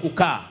mahali pa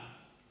kukaa.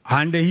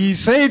 And he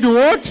said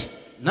what?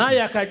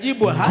 Naye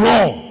akajibu,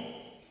 go.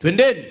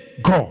 Twendeni.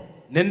 Go.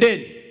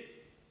 Nendeni.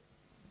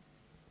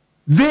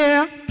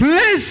 The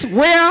place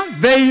where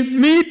they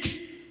meet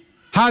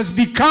has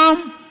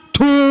become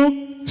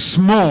too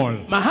small.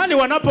 Mahali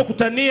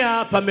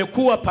wanapokutania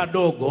pamekuwa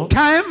padogo.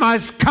 Time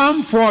has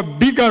come for a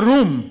bigger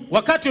room.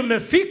 Wakati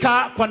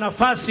umefika kwa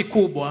nafasi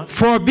kubwa.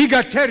 For a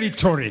bigger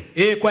territory.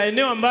 Kwa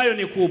eneo ambayo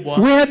ni kubwa.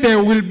 Where there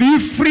will be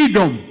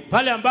freedom.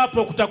 Pale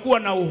ambapo kutakuwa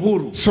na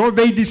uhuru. So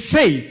they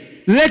say,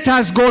 let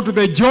us go to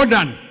the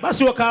Jordan.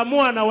 Basi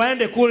wakaamua na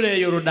waende kule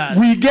Yordani.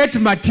 We get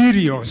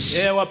materials.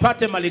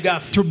 Wapate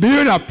malighafi. To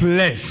build a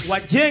place.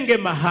 Wajenge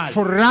mahali.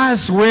 For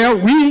us where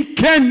we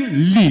can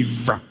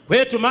live.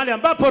 Wetu mahali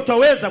ambapo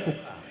tutaweza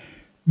kukaa.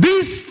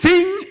 This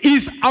thing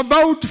is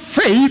about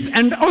faith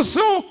and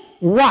also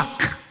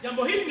work.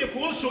 Jambo hili ni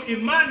kuhusu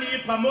imani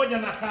pamoja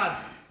na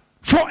kazi.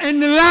 For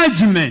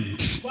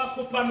enlargement. Kwa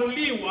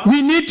kupanuliwa.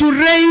 We need to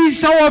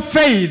raise our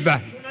faith.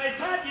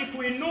 Tunahitaji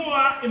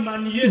kuinua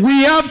imani yetu.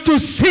 We have to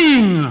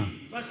sing.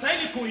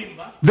 Tunastahili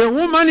kuimba. The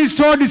woman is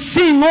told to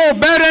sing, oh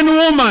barren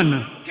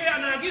woman.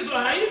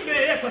 Anaagizwa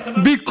haimbe kwa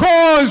sababu.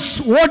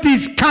 Because what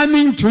is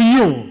coming to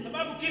you.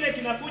 Sababu kile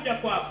kinakuja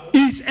kwako.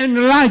 Is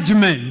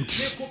enlargement.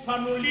 Ni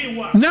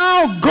kupanuliwa.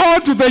 Now go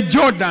to the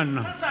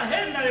Jordan. Sasa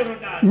henda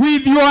Yordani.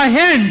 With your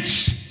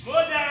hands.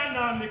 Moja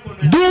na mikono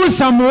yako. Do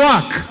some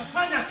work.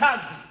 Fanya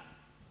kazi.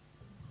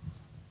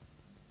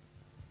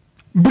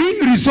 Bring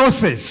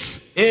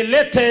resources.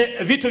 Lete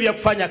vitu vya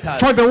kufanya kazi.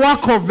 For the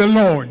work of the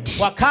Lord.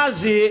 Kwa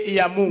kazi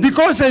ya Mungu.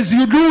 Because as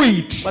you do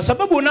it. Kwa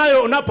sababu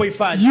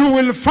unapoifanya. You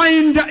will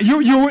find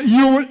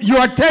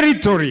your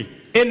territory.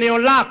 Eneo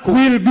lako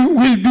will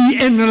be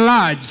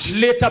enlarged.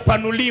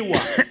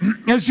 Litapanuliwa.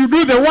 As you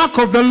do the work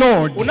of the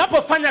Lord.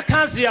 Unapofanya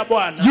kazi ya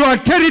Bwana.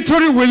 Your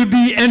territory will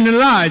be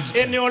enlarged.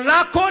 Eneo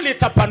lako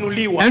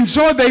litapanuliwa. And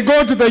so they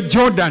go to the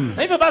Jordan.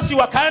 Na hivyo basi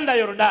wakaenda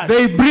Yordani.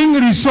 They bring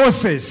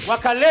resources.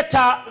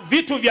 Wakaleta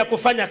vitu vya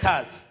kufanya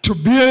kazi. To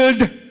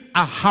build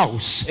a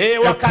house.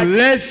 A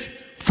place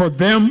for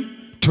them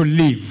to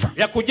live.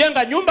 Ya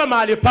kujenga nyumba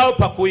mahali pao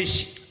pa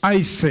kuishi.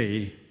 I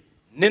say.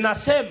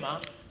 Ninasema.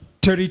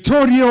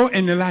 Territorial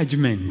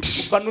enlargement.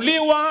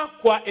 Kupanuliwa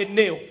kwa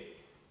eneo.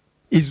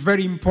 Is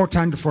very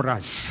important for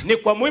us. Ni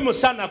kwa muhimu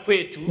sana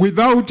kwetu.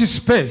 Without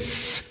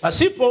space.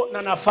 Pasipo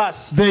na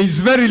nafasi. There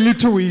is very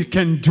little we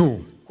can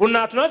do.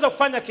 Tunaweza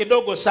kufanya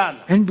kidogo sana.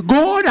 And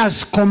God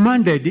has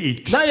commanded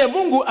it. Naye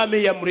Mungu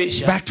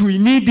ameiamrisha. That we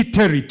need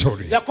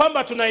territory. Ya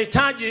kwamba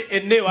tunahitaji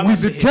eneo ama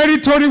with the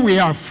territory we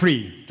are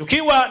free.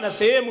 Tukiwa na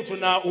sehemu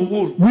tuna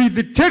uhuru. With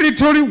the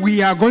territory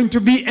we are going to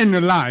be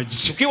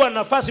enlarged. Tukiwa na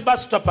nafasi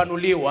basi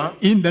tutapanuliwa.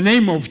 In the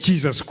name of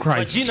Jesus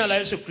Christ. Kwa jina la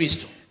Yesu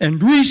Kristo.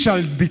 And we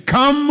shall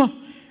become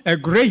a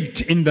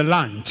great in the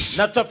land.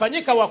 Na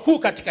tutafanyika wakuu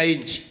katika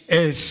nchi.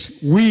 As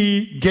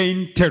we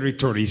gain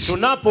territories.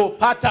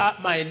 Tunapopata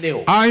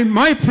maeneo.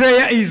 My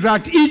prayer is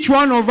that each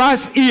one of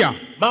us here.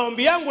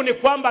 Maombi yangu ni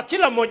kwamba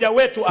kila mmoja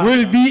wetu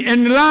will be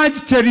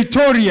enlarged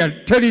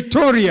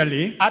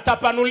territorially.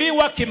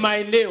 Atapanuliwa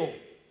kimaeneo.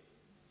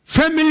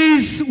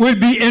 Families will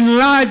be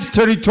enlarged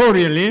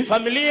territorially.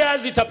 Familia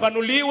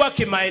zitapanuliwa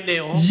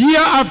kimaeneo.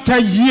 Year after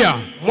year.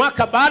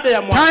 Mwaka baada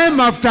ya mwaka.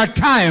 Time after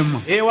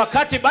time.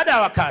 Wakati baada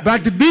ya wakati.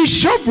 That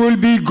bishop will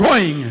be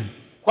going.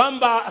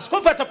 Kwamba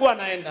askofu atakuwa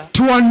anaenda.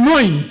 To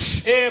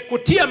anoint.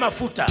 Kutia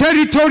mafuta.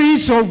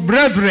 Territories of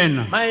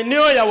brethren.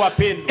 Maeneo ya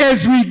wapendwa.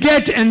 As we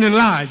get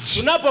enlarged.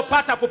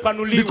 Tunapopata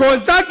kupanuliwa.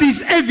 Because that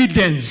is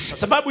evidence. Kwa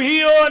sababu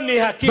hiyo ni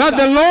hakika. That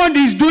the Lord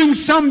is doing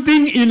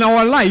something in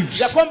our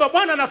lives. Ya kwamba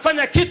Bwana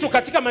anafanya kitu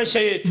katika maisha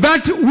yetu.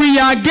 That we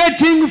are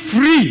getting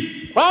free.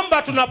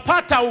 Kwamba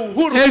tunapata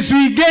uhuru. As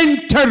we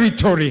gain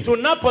territory.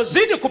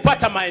 Tunapozidi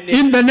kupata maeneo.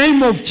 In the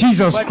name of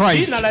Jesus Christ. Kwa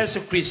jina la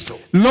Yesu Kristo.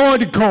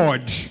 Lord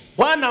God.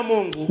 Bwana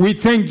Mungu. We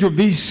thank you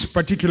this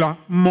particular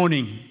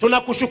morning.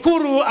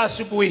 Tunakushukuru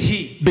asubuhi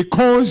hii.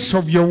 Because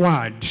of your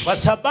word. Kwa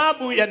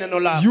sababu ya neno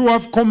lako. You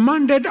have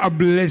commanded a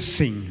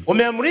blessing.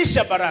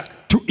 Umeamrisha baraka.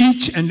 to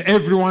each and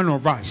every one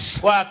of us.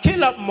 Kwa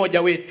kila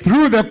mmoja wetu.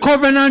 Through the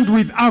covenant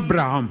with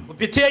Abraham,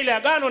 Kupitia ile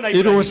agano na it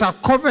Ibrahim. was a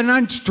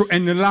covenant to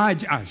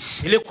enlarge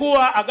us,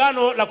 Ilikuwa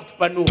agano la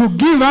kutupanua. to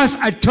give us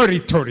a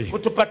territory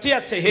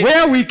Kutupatia sehemu.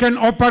 where we can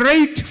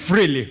operate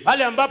freely,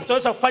 Pale ambapo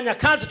tunaweza kufanya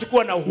kazi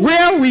tukiwa na uhuru.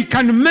 where we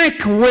can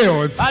make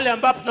wealth, Pale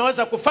ambapo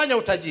tunaweza kufanya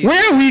utajiri.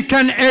 where we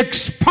can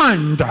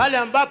expand. Pale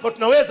ambapo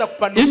tunaweza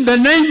kupanua. In the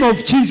name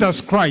of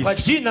Jesus Kwa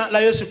Christ, jina la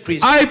Yesu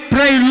Kristo. I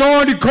pray,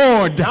 Lord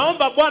God,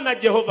 Naomba Bwana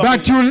Jehova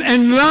that you'll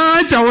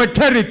enlarge our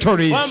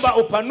territories, kwamba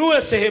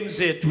upanue sehemu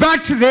zetu.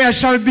 that there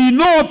shall be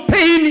no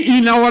pain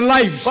in our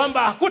lives, Kwamba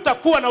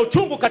hakutakuwa na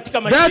uchungu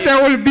katika maisha that yetu.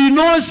 there will be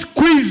no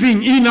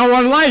squeezing in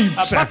our lives,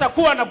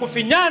 Hapatakuwa na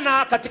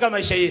kufinyana katika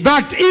maisha yetu.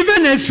 that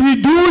even as we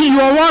do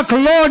your work,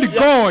 Lord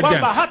Kwamba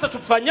God, hata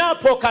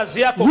tufanyapo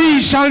kazi yako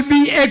we shall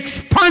be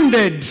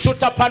expanded.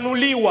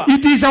 tutapanuliwa.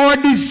 It is our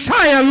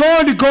desire,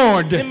 Lord Ni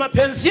God,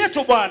 mapenzi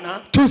yetu Bwana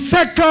to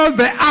settle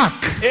the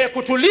ark.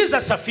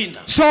 kutuliza safina.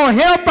 So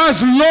help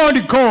us,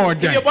 Lord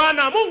God. Hivyo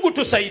Bwana Mungu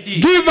tusaidie.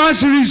 Give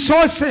us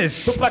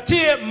resources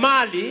Tupatie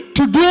mali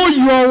to do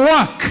your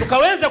work,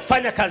 tukaweze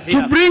kufanya kazi to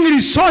yako. bring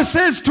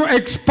resources to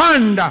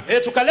expand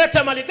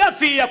Tukaleta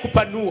malighafi ya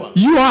kupanua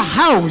your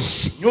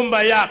house,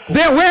 nyumba yako.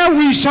 there where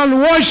we shall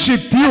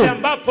worship you,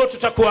 Ambapo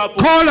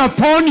tutakuabudu. call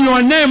upon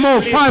your name,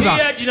 O Father,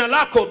 Kulitia jina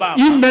lako Baba.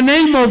 in the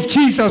name of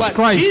Jesus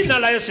Kwa Christ. jina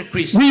la Yesu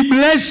Kristo. We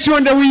bless you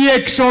and we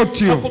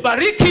exalt you.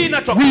 Kubariki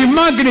na We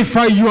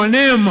magnify your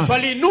name.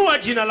 twaliinua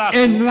jina lako.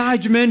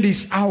 Enlargement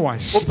is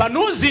ours.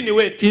 Upanuzi ni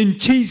wetu. In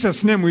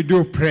Jesus' name we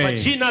do Kwa pray.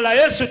 jina la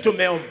Yesu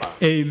tumeomba.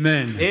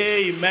 Amen.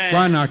 Amen.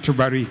 Bwana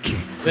atubariki.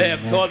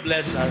 God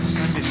bless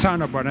us.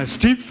 Sana Bwana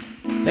Steve.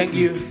 Thank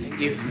you.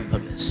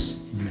 God bless.